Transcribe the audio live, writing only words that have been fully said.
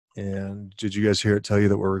And did you guys hear it tell you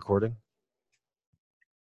that we're recording?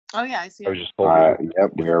 Oh yeah, I see I it. was just told.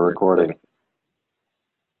 Yep, we are recording.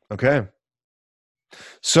 Okay.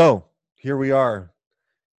 So here we are,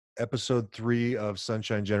 episode 3 of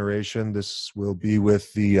Sunshine Generation. This will be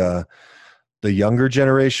with the younger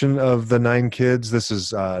generation of the 9 kids. This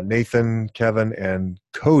is Nathan, Kevin, and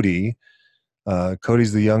Cody.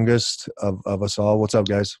 Cody's the youngest of us all. What's up,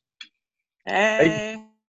 guys? Hey.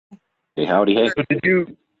 Hey, howdy, hey. So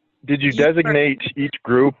did you designate each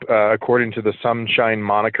group according to the Sunshine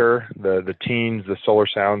moniker, the teens, the Solar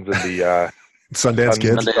Sounds, and the Sundance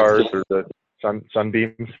Kids? Stars, or the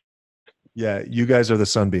Sunbeams? Yeah, you guys are the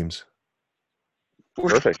Sunbeams.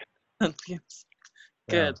 Perfect.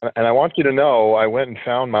 Good. And I want you to know, I went and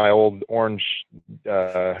found my old orange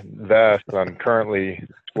vest, and I'm currently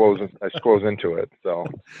squoze into it. So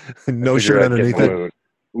No shirt underneath it.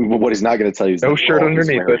 What he's not going to tell you is no shirt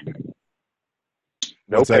underneath it.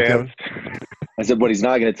 No What's that, pants. I said what he's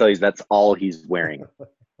not going to tell you is that's all he's wearing.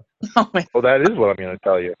 Oh my. Well, that is what I'm going to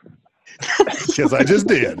tell you. Because I just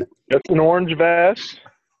did. Just an orange vest,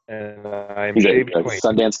 and I'm He's shaved a clean.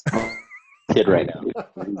 Sundance kid right now.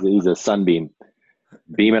 He's a sunbeam,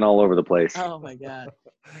 beaming all over the place. Oh my God.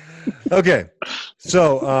 Okay.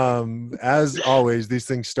 So as always, these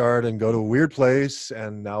things start and go to a weird place,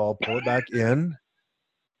 and now I'll pull it back in.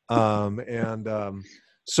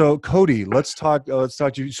 So Cody, let's talk to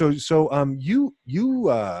you. So you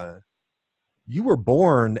were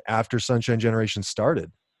born after Sunshine Generation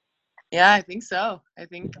started. Yeah, I think so. I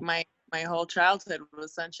think my whole childhood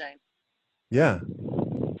was Sunshine. Yeah.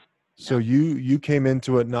 So you came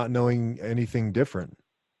into it not knowing anything different.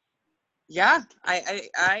 Yeah,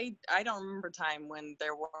 I don't remember time when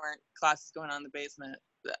there weren't classes going on in the basement.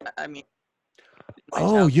 I mean.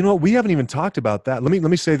 Oh, you know, we haven't even talked about that. Let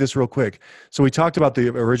me say this real quick. So we talked about the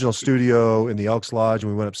original studio in the Elks Lodge,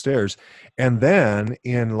 and we went upstairs. And then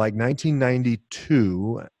in like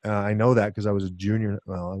 1992, I know that because I was a junior.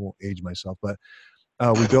 Well, I won't age myself, but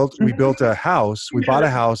we built a house. We bought a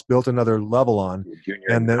house, built another level on,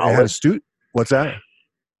 and then it had a studio. What's that?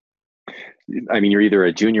 I mean, you're either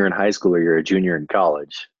a junior in high school or you're a junior in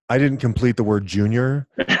college. I didn't complete the word junior,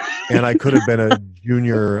 and I could have been a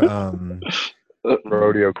junior.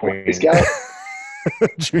 Rodeo queen.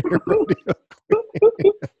 Junior rodeo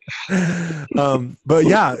queen. But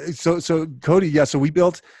yeah, so Cody, yeah, so we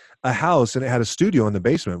built a house and it had a studio in the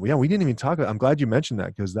basement. Yeah, we didn't even talk about. I'm glad you mentioned that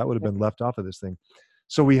because that would have been left off of this thing.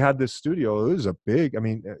 So we had this studio. It was a big. I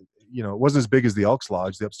mean, you know, it wasn't as big as the Elks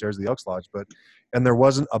Lodge, the upstairs of the Elks Lodge, and there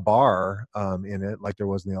wasn't a bar in it like there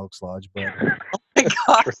was in the Elks Lodge. But oh my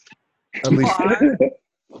gosh. At least,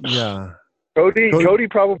 yeah. Cody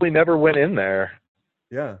probably never went in there.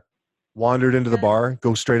 Yeah, wandered into the bar,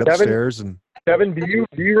 go straight upstairs, and Kevin, do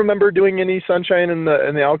you remember doing any Sunshine in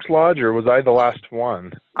the Elks Lodge, or was I the last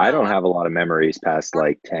one? I don't have a lot of memories past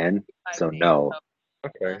like 10, so no.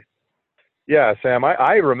 Okay. Yeah, Sam,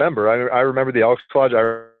 I remember. I remember the Elks Lodge.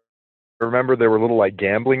 I remember there were little like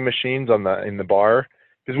gambling machines in the bar.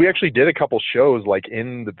 Because we actually did a couple shows like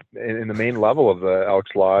in the main level of the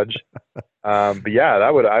Elks Lodge, but yeah,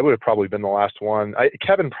 I would have probably been the last one.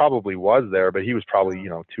 Kevin probably was there, but he was probably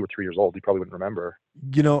 2 or 3 years old. He probably wouldn't remember.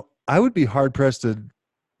 You know, I would be hard pressed to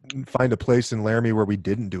find a place in Laramie where we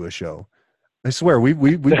didn't do a show. I swear, we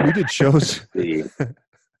did shows. The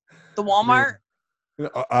Walmart. We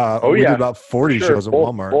did about 40 shows at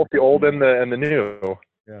Walmart. Both the old and the new.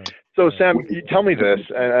 Yeah. So Sam, you tell me this,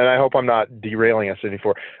 and I hope I'm not derailing us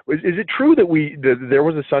anymore. Is it true that there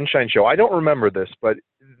was a Sunshine show? I don't remember this, but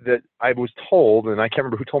that I was told, and I can't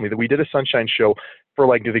remember who told me, that we did a Sunshine show for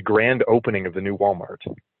like the grand opening of the new Walmart.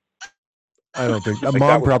 I don't think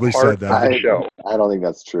Mom probably said that. I don't think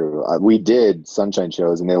that's true. We did Sunshine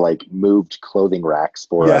shows, and they like moved clothing racks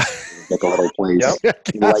for us, like a little place,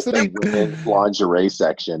 like the women's lingerie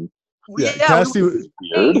section. Yeah, Cassidy was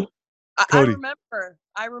weird.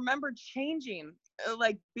 I remember changing,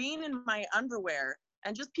 like being in my underwear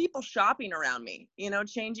and just people shopping around me,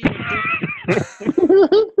 changing.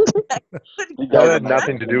 That had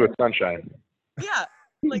nothing to do with Sunshine. Yeah,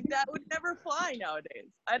 like that would never fly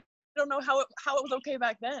nowadays. I don't know how it was okay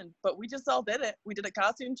back then, but we just all did it. We did a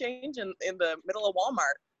costume change in the middle of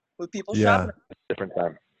Walmart with people shopping. Different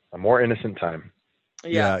time, a more innocent time.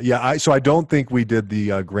 Yeah. So I don't think we did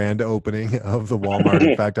the grand opening of the Walmart.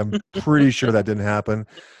 In fact, I'm pretty sure that didn't happen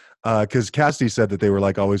because Cassidy said that they were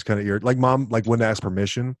like always kind of irritated. Like Mom like wouldn't ask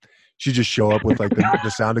permission. She'd just show up with like the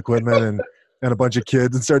sound equipment and a bunch of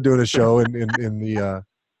kids and start doing a show in the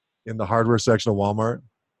hardware section of Walmart.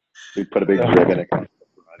 We put a big ribbon across.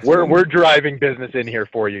 We're driving business in here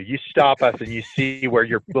for you. You stop us and you see where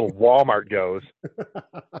your little Walmart goes.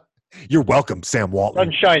 You're welcome, Sam Walton.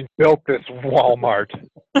 Sunshine built this Walmart.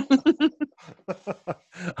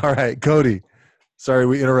 All right, Cody. Sorry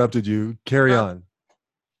we interrupted you. Carry on.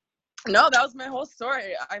 No, that was my whole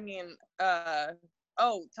story. I mean,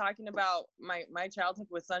 talking about my childhood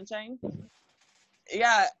with Sunshine.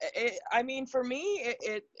 Yeah, I mean, for me,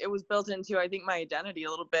 it was built into, I think, my identity a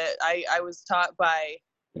little bit. I was taught by,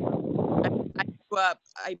 I grew up,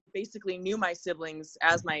 I basically knew my siblings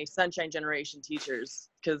as my Sunshine Generation teachers,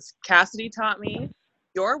 because Cassidy taught me,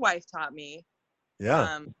 your wife taught me.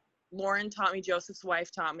 Yeah. Lauren taught me, Joseph's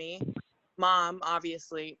wife taught me, Mom,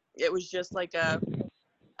 obviously. It was just like a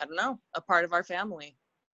part of our family.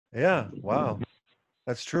 Yeah. Wow.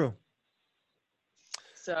 That's true.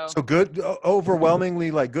 So good,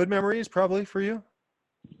 overwhelmingly like good memories probably for you?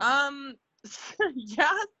 Yeah,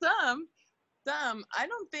 some. I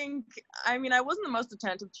don't think, I mean, I wasn't the most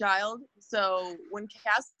attentive child. So when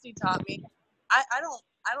Cassidy taught me, I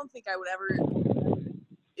don't think I would ever,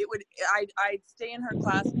 I'd stay in her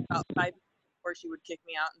class about 5 minutes before she would kick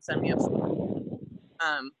me out and send me upstairs.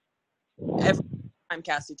 Every time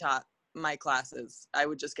Cassidy taught my classes, I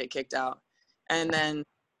would just get kicked out. And then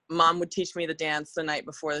Mom would teach me the dance the night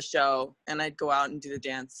before the show, and I'd go out and do the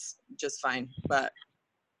dance just fine. But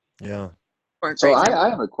yeah. So I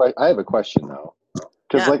have a question though,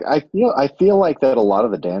 because like I feel like that a lot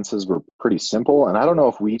of the dances were pretty simple, and I don't know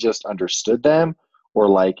if we just understood them, or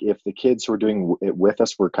like if the kids who were doing it with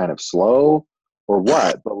us were kind of slow, or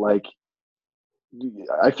what. But like,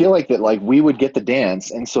 I feel like that like we would get the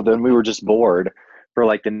dance, and so then we were just bored for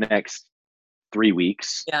like the next 3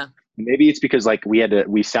 weeks. Yeah. Maybe it's because like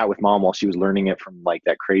we sat with Mom while she was learning it from like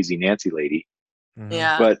that crazy Nancy lady. Mm-hmm.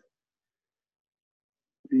 Yeah. But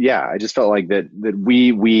yeah, I just felt like that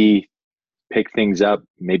we pick things up.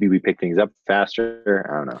 Maybe we pick things up faster.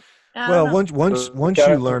 I don't know. Well, once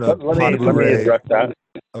you learn a let me address that.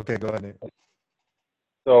 Okay, go ahead, Nate.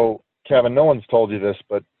 So, Kevin, no one's told you this,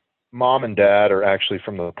 but Mom and Dad are actually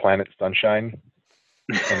from the planet Sunshine,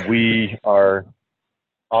 and we are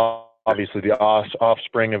obviously the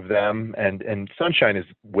offspring of them, and Sunshine is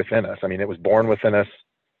within us. I mean, it was born within us.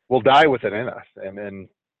 We'll die within us, and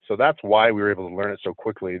so that's why we were able to learn it so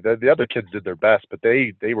quickly. The other kids did their best, but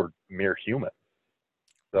they were mere human.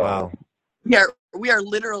 So, wow. Yeah, we are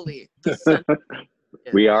literally the sun.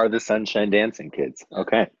 We are the Sunshine Dancing kids.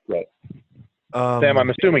 Okay. Right. Sam, I'm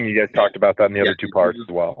assuming you guys talked about that in the other two parts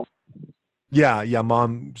as well. Yeah,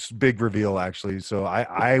 Mom's big reveal actually. So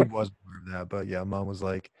I wasn't aware of that, but yeah, Mom was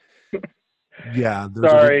like, yeah.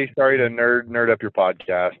 Sorry to nerd up your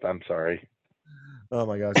podcast. I'm sorry. Oh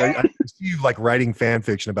my gosh, I see you like writing fan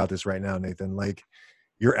fiction about this right now, Nathan. Like,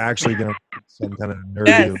 you're actually gonna some kind of nerdy.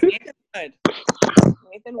 Yes,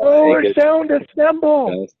 Nathan would. Sound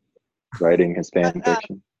assemble. Writing his fan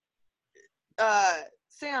fiction.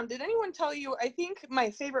 Sam, did anyone tell you? I think my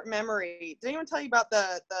favorite memory. Did anyone tell you about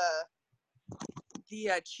the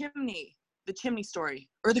chimney story,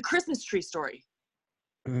 or the Christmas tree story?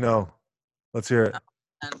 No, let's hear it.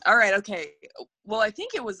 All right, okay. Well, I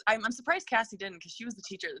think it was. I'm surprised Cassie didn't, because she was the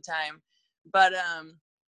teacher at the time. But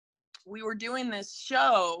we were doing this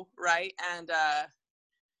show, right? And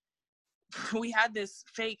we had this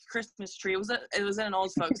fake Christmas tree. It was in an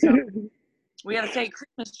old folks home. We had a fake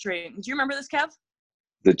Christmas tree. Do you remember this, Kev?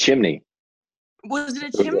 The chimney. Was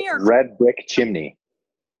it a chimney or red brick chimney?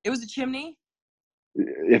 It was a chimney.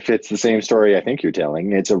 If it's the same story I think you're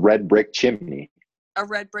telling, it's a red brick chimney. A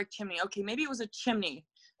red brick chimney. Okay, maybe it was a chimney,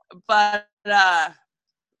 but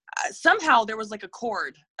somehow there was like a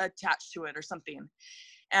cord attached to it or something,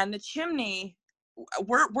 and the chimney.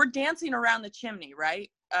 We're dancing around the chimney, right?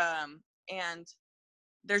 And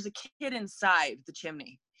there's a kid inside the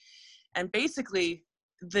chimney, and basically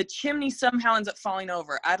the chimney somehow ends up falling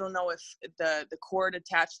over. I don't know if the cord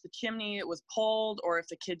attached to the chimney, it was pulled, or if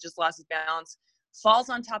the kid just lost his balance, falls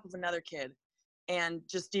on top of another kid, and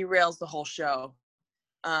just derails the whole show.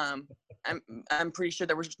 I'm pretty sure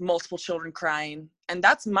there were multiple children crying, and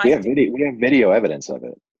that's my. We have video evidence of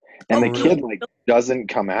it, and the kid like doesn't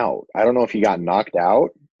come out. I don't know if he got knocked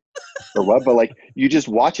out or what, but like you just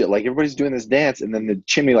watch it, like everybody's doing this dance, and then the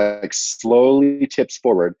chimney like slowly tips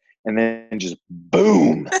forward, and then just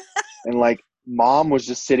boom, and like Mom was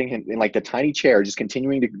just sitting in like the tiny chair, just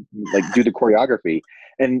continuing to like do the choreography,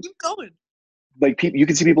 and keep going. Like you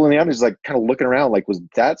can see people in the audience like kind of looking around, like, was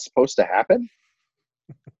that supposed to happen?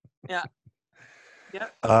 Yeah. Yeah.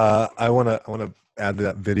 I want to add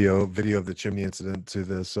that video of the chimney incident to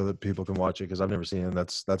this so that people can watch it, because I've never seen it.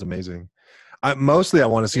 That's amazing. I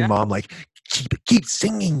want to see Mom like keep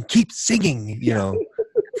singing, you know,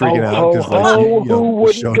 freaking out because like who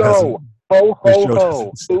wouldn't go? Ho ho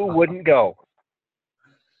ho! Who wouldn't go?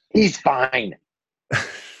 He's fine.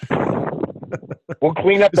 We'll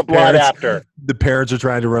clean up His the blood parents- after. The parents are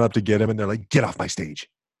trying to run up to get him, and they're like, "Get off my stage!"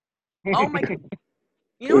 Oh my God.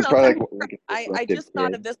 You It know was what else? probably like a I disruptive just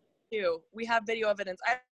thought kid. of this too. We have video evidence.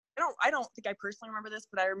 I don't think I personally remember this,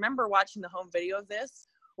 but I remember watching the home video of this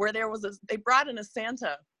where they brought in a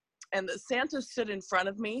Santa, and the Santa stood in front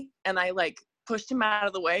of me, and I like pushed him out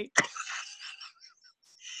of the way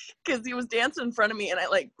because he was dancing in front of me, and I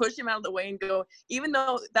like pushed him out of the way and go, even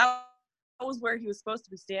though that was where he was supposed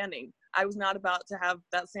to be standing, I was not about to have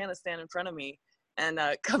that Santa stand in front of me and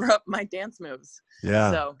cover up my dance moves.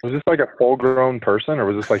 Yeah. So Was this like a full-grown person, or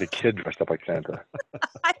was this like a kid dressed up like Santa?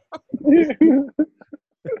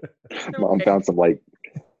 Mom found some like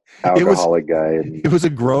It was- alcoholic guy. And It was a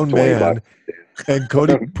grown 20 man, bucks. and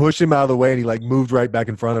Cody pushed him out of the way, and he like moved right back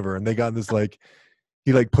in front of her, and they got in this like,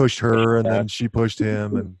 he like pushed her, and then she pushed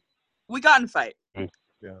him, and we got in a fight.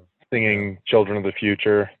 Singing "Children of the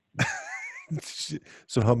Future."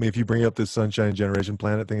 so help me if you bring up this Sunshine Generation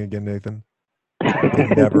Planet thing again, Nathan. You'll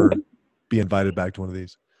never be invited back to one of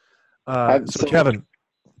these. So so Kevin,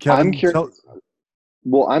 I'm curious.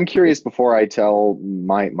 Well, I'm curious before I tell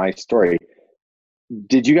my story.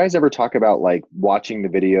 Did you guys ever talk about like watching the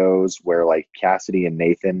videos where like Cassidy and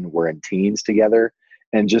Nathan were in teens together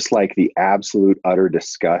and just like the absolute utter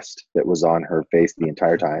disgust that was on her face the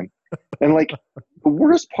entire time? And like the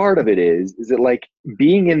worst part of it is that like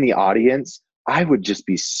being in the audience, I would just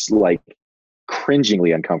be like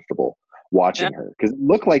cringingly uncomfortable watching her because it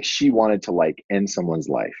looked like she wanted to like end someone's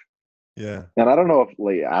life. Yeah. And I don't know if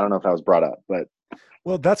that was brought up, but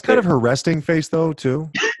Well, that's kind of her resting face though, too,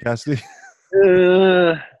 Cassidy.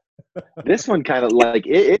 This one kind of like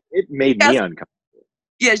it made me Yes. uncomfortable.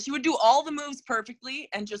 Yeah, she would do all the moves perfectly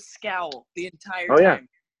and just scowl the entire Oh, yeah. time.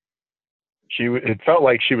 It felt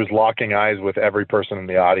like she was locking eyes with every person in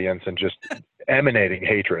the audience and just emanating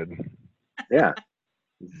hatred. Yeah.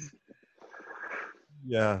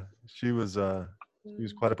 Yeah, she was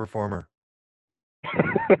quite a performer.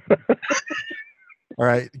 All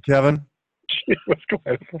right, Kevin. She was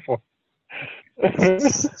quite a performer.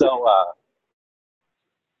 So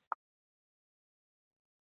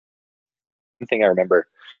one thing I remember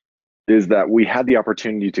is that we had the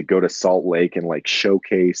opportunity to go to Salt Lake and like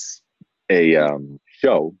showcase a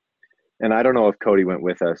show. And I don't know if Cody went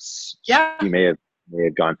with us. Yeah. He may have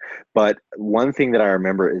gone. But one thing that I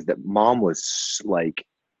remember is that Mom was like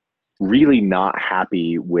really not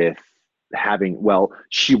happy with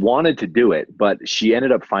she wanted to do it, but she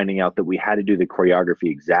ended up finding out that we had to do the choreography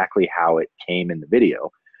exactly how it came in the video.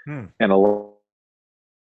 And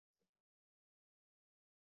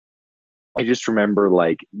I just remember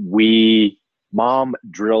like Mom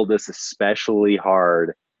drilled us especially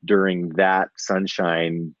hard during that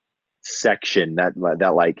Sunshine section, that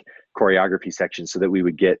like choreography section, so that we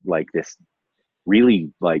would get like this really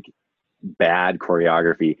like bad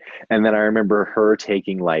choreography. And then I remember her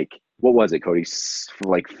taking like, what was it, Cody?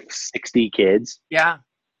 Like 60 kids. Yeah.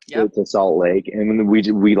 Yep. To Salt Lake, and then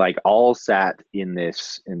we like all sat in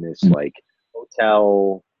this like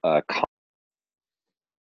hotel,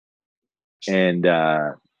 and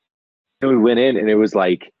we went in, and it was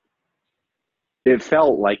like it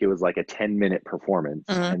felt like it was like a 10-minute performance,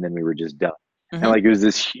 and then we were just done. And like it was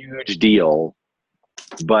this huge deal,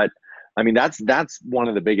 but I mean that's one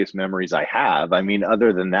of the biggest memories I have. I mean,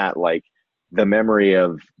 other than that, like the memory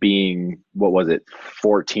of being, what was it,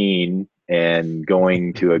 14 and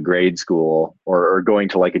going to a grade school or going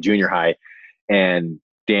to like a junior high and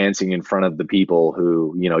dancing in front of the people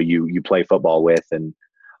who, you know, you play football with and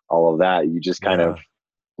all of that, you just kind of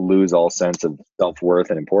lose all sense of self-worth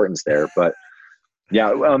and importance there. But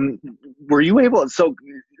yeah, Cody, were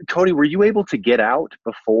you able to get out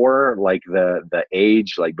before like the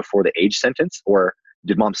age, like before the age sentence, or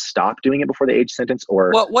did Mom stop doing it before the age sentence?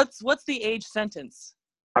 Or what's the age sentence?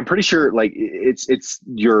 I'm pretty sure like it's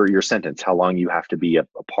your sentence, how long you have to be a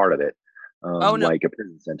part of it. No. Like a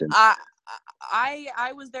prison sentence.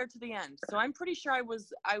 I was there to the end, so I'm pretty sure I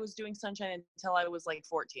was doing Sunshine until I was like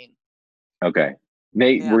 14. Okay,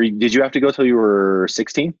 Nate, Yeah. did you have to go till you were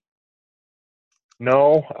 16?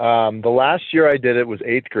 No, the last year I did it was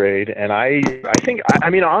 8th grade, and I think, I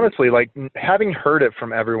mean, honestly, like having heard it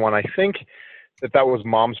from everyone, I think that was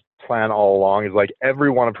Mom's plan all along, is like every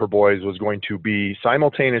one of her boys was going to be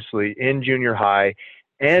simultaneously in junior high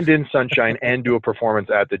and in Sunshine and do a performance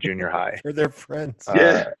at the junior high. For their friends.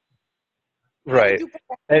 Right.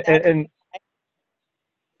 And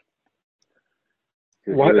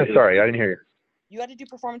what? Sorry, I didn't hear you. You had to do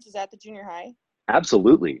performances at the junior high?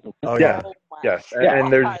 Absolutely. Oh Yeah. yeah. Yes, Yeah.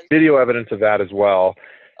 and there's video evidence of that as well.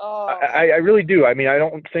 Oh. I really do. I mean, I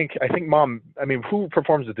think mom, I mean, who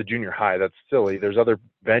performs at the junior high? That's silly. There's other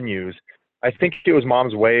venues. I think it was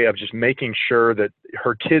mom's way of just making sure that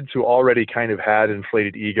her kids who already kind of had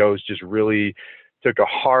inflated egos just really took a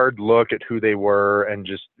hard look at who they were and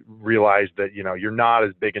just realized that, you know, you're not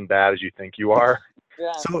as big and bad as you think you are.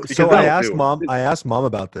 Yeah. So I asked mom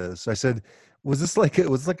about this. I said, was it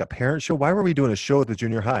was like a parent show? Why were we doing a show at the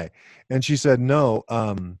junior high? And she said, no,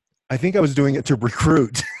 I think I was doing it to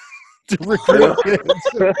recruit, to recruit kids.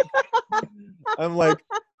 I'm like,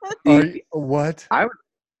 what?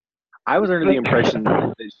 I was under the impression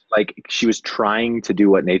that like she was trying to do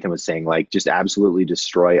what Nathan was saying, like just absolutely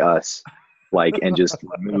destroy us, like, and just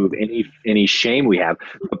remove any shame we have.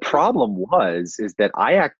 The problem is that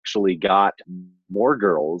I actually got more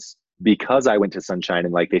girls because I went to Sunshine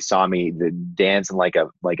and like they saw me dance in like a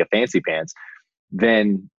fancy pants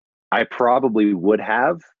than I probably would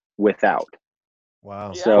have without.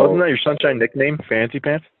 Wow. Yeah. So Wasn't that your Sunshine nickname, Fancy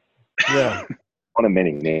Pants? Yeah. one of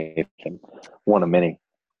many, Nathan. One of many.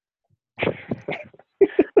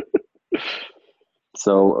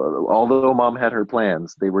 So although mom had her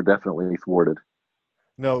plans, they were definitely thwarted.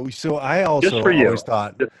 No, so I also Just for you. always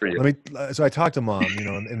thought, Just for you. so I talked to mom, you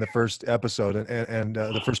know, in the first episode and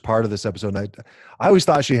the first part of this episode, and I always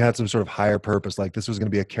thought she had some sort of higher purpose, like this was going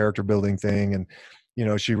to be a character building thing. And, you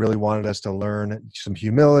know, she really wanted us to learn some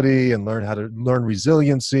humility and learn how to learn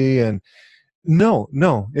resiliency. And no,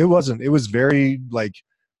 it wasn't. It was very like,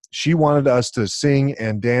 she wanted us to sing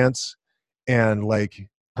and dance and like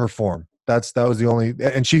perform. That was the only,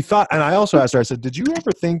 and she thought, and I also asked her, I said, did you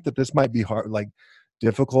ever think that this might be hard, like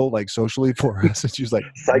difficult, like socially for us? And she's like,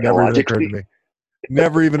 never even occurred to me.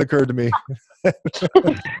 Never even occurred to me. It's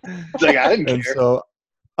like, I didn't And care. so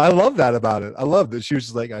I love that about it. I love that she was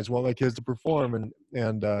just like, I just want my kids to perform, and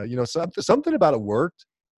you know, something about it worked,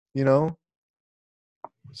 you know.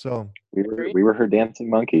 So We were her dancing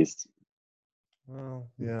monkeys. well,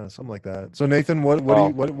 yeah, something like that. So Nathan, what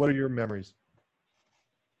are your memories?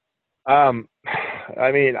 I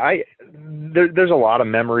mean, there's a lot of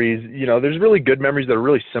memories, you know, there's really good memories that are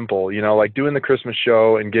really simple, you know, like doing the Christmas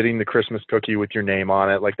show and getting the Christmas cookie with your name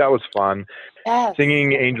on it. Like that was fun. Yes.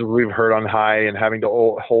 Singing Angels We've Heard on High and having to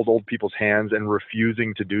hold old people's hands and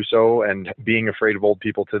refusing to do so and being afraid of old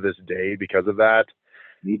people to this day because of that.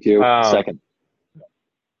 Me too. Second.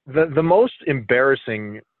 The most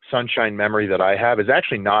embarrassing Sunshine memory that I have is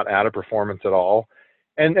actually not at a performance at all.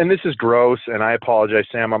 And this is gross, and I apologize,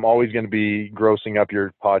 Sam. I'm always going to be grossing up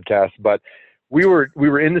your podcast, but we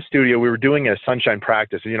were in the studio. We were doing a Sunshine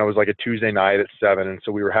practice. You know, it was like a Tuesday night at 7, and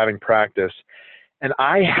so we were having practice. And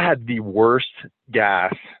I had the worst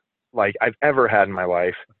gas like I've ever had in my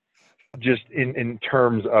life, just in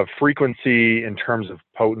terms of frequency, in terms of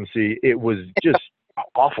potency. It was just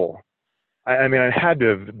awful. I mean, I had to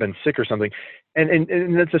have been sick or something. And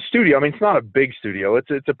it's a studio. I mean, it's not a big studio.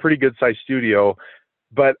 It's a pretty good sized studio.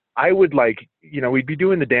 But I would like, you know, we'd be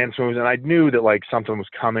doing the dance moves and I knew that like something was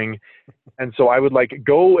coming. And so I would like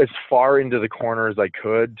go as far into the corner as I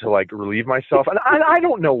could to like relieve myself. And I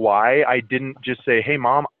don't know why I didn't just say, hey,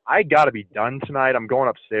 Mom, I got to be done tonight. I'm going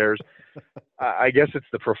upstairs. I guess it's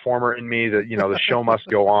the performer in me that, you know, the show must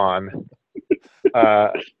go on.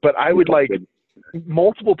 But I would like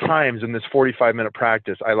multiple times in this 45-minute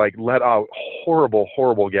practice, I like let out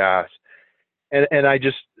horrible gas. And I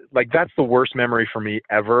just, like, that's the worst memory for me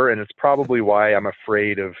ever. And it's probably why I'm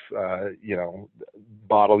afraid of, you know,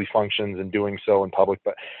 bodily functions and doing so in public.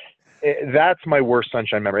 But that's my worst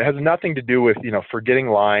Sunshine memory. It has nothing to do with, you know, forgetting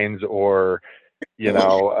lines or, you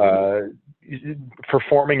know,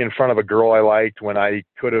 performing in front of a girl I liked when I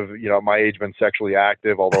could have, you know, at my age been sexually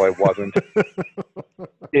active, although I wasn't.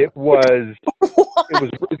 It was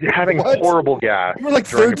having horrible gas. You were like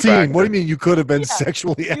 13. What do you mean you could have been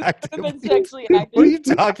sexually active? You could have been sexually active. What are you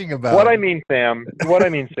talking about? What I mean, Sam,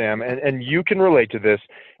 and you can relate to this,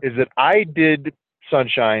 is that I did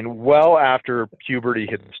Sunshine well after puberty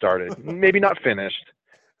had started. Maybe not finished,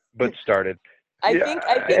 but started. I think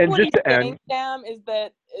and what just he's to end, saying, Sam, is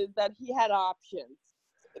that he had options.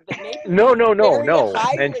 No. Very And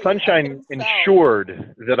highly Sunshine of himself.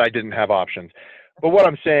 ensured that I didn't have options. But what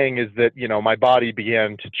I'm saying is that, you know, my body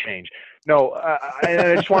began to change. No,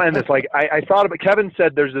 I just want to end this. Like, I thought about, Kevin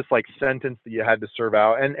said there's this like sentence that you had to serve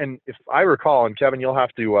out. And if I recall, and Kevin, you'll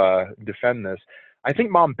have to defend this. I think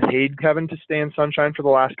Mom paid Kevin to stay in Sunshine for the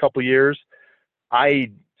last couple of years.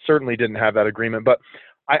 I certainly didn't have that agreement, but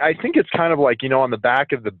I think it's kind of like, you know, on the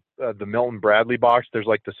back of the Milton Bradley box, there's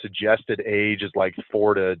like the suggested age is like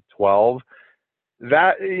 4 to 12.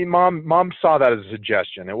 That mom saw that as a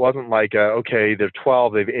suggestion. It wasn't like, okay, they're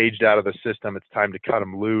 12, they've aged out of the system, it's time to cut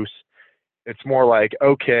them loose. It's more like,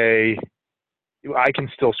 okay, I can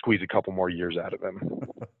still squeeze a couple more years out of him.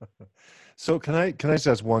 So can I just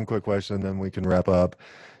ask one quick question, and then we can wrap up?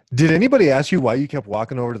 Did anybody ask you why you kept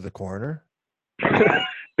walking over to the corner?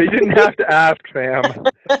 They didn't have to ask, Sam.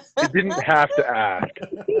 They didn't have to ask.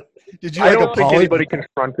 Did you? I like, don't think anybody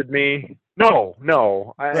confronted me. No,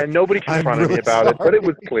 and nobody confronted me about it. But it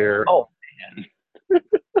was clear. Oh man,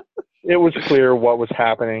 It was clear what was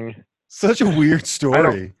happening. Such a weird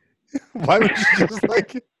story. Why would you just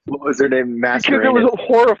like? What was her name? Because it was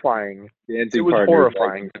horrifying. Dancing It was partner,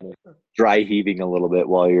 horrifying. like, dry heaving a little bit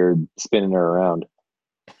while you're spinning her around.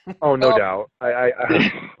 Oh, no doubt.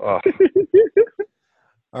 Oh.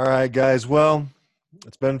 All right, guys. Well,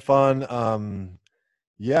 it's been fun.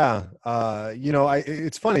 Yeah.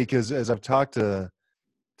 It's funny because as I've talked to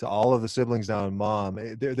all of the siblings now and mom,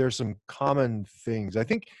 there's some common things. I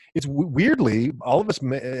think it's weirdly, all of us,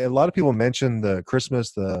 a lot of people mention the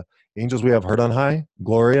Christmas, the Angels We Have Heard on High,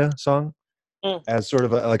 Gloria song, as sort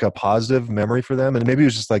of like a positive memory for them. And maybe it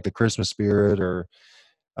was just like the Christmas spirit or,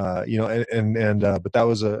 but that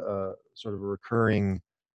was a sort of a recurring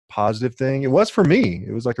positive thing. It was for me.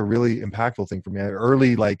 It was like a really impactful thing for me.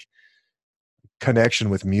 Early like connection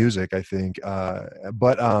with music, I think.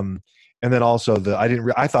 And then also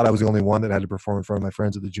I thought I was the only one that had to perform in front of my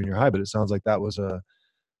friends at the junior high, but it sounds like that was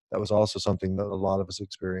also something that a lot of us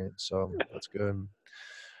experienced. So that's good.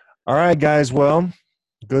 All right, guys. Well,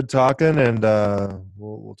 good talking, and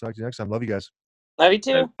we'll talk to you next time. Love you guys. Love you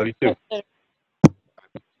too. Love you too.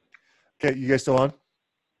 Okay, you guys still on?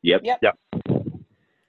 Yep. Yep.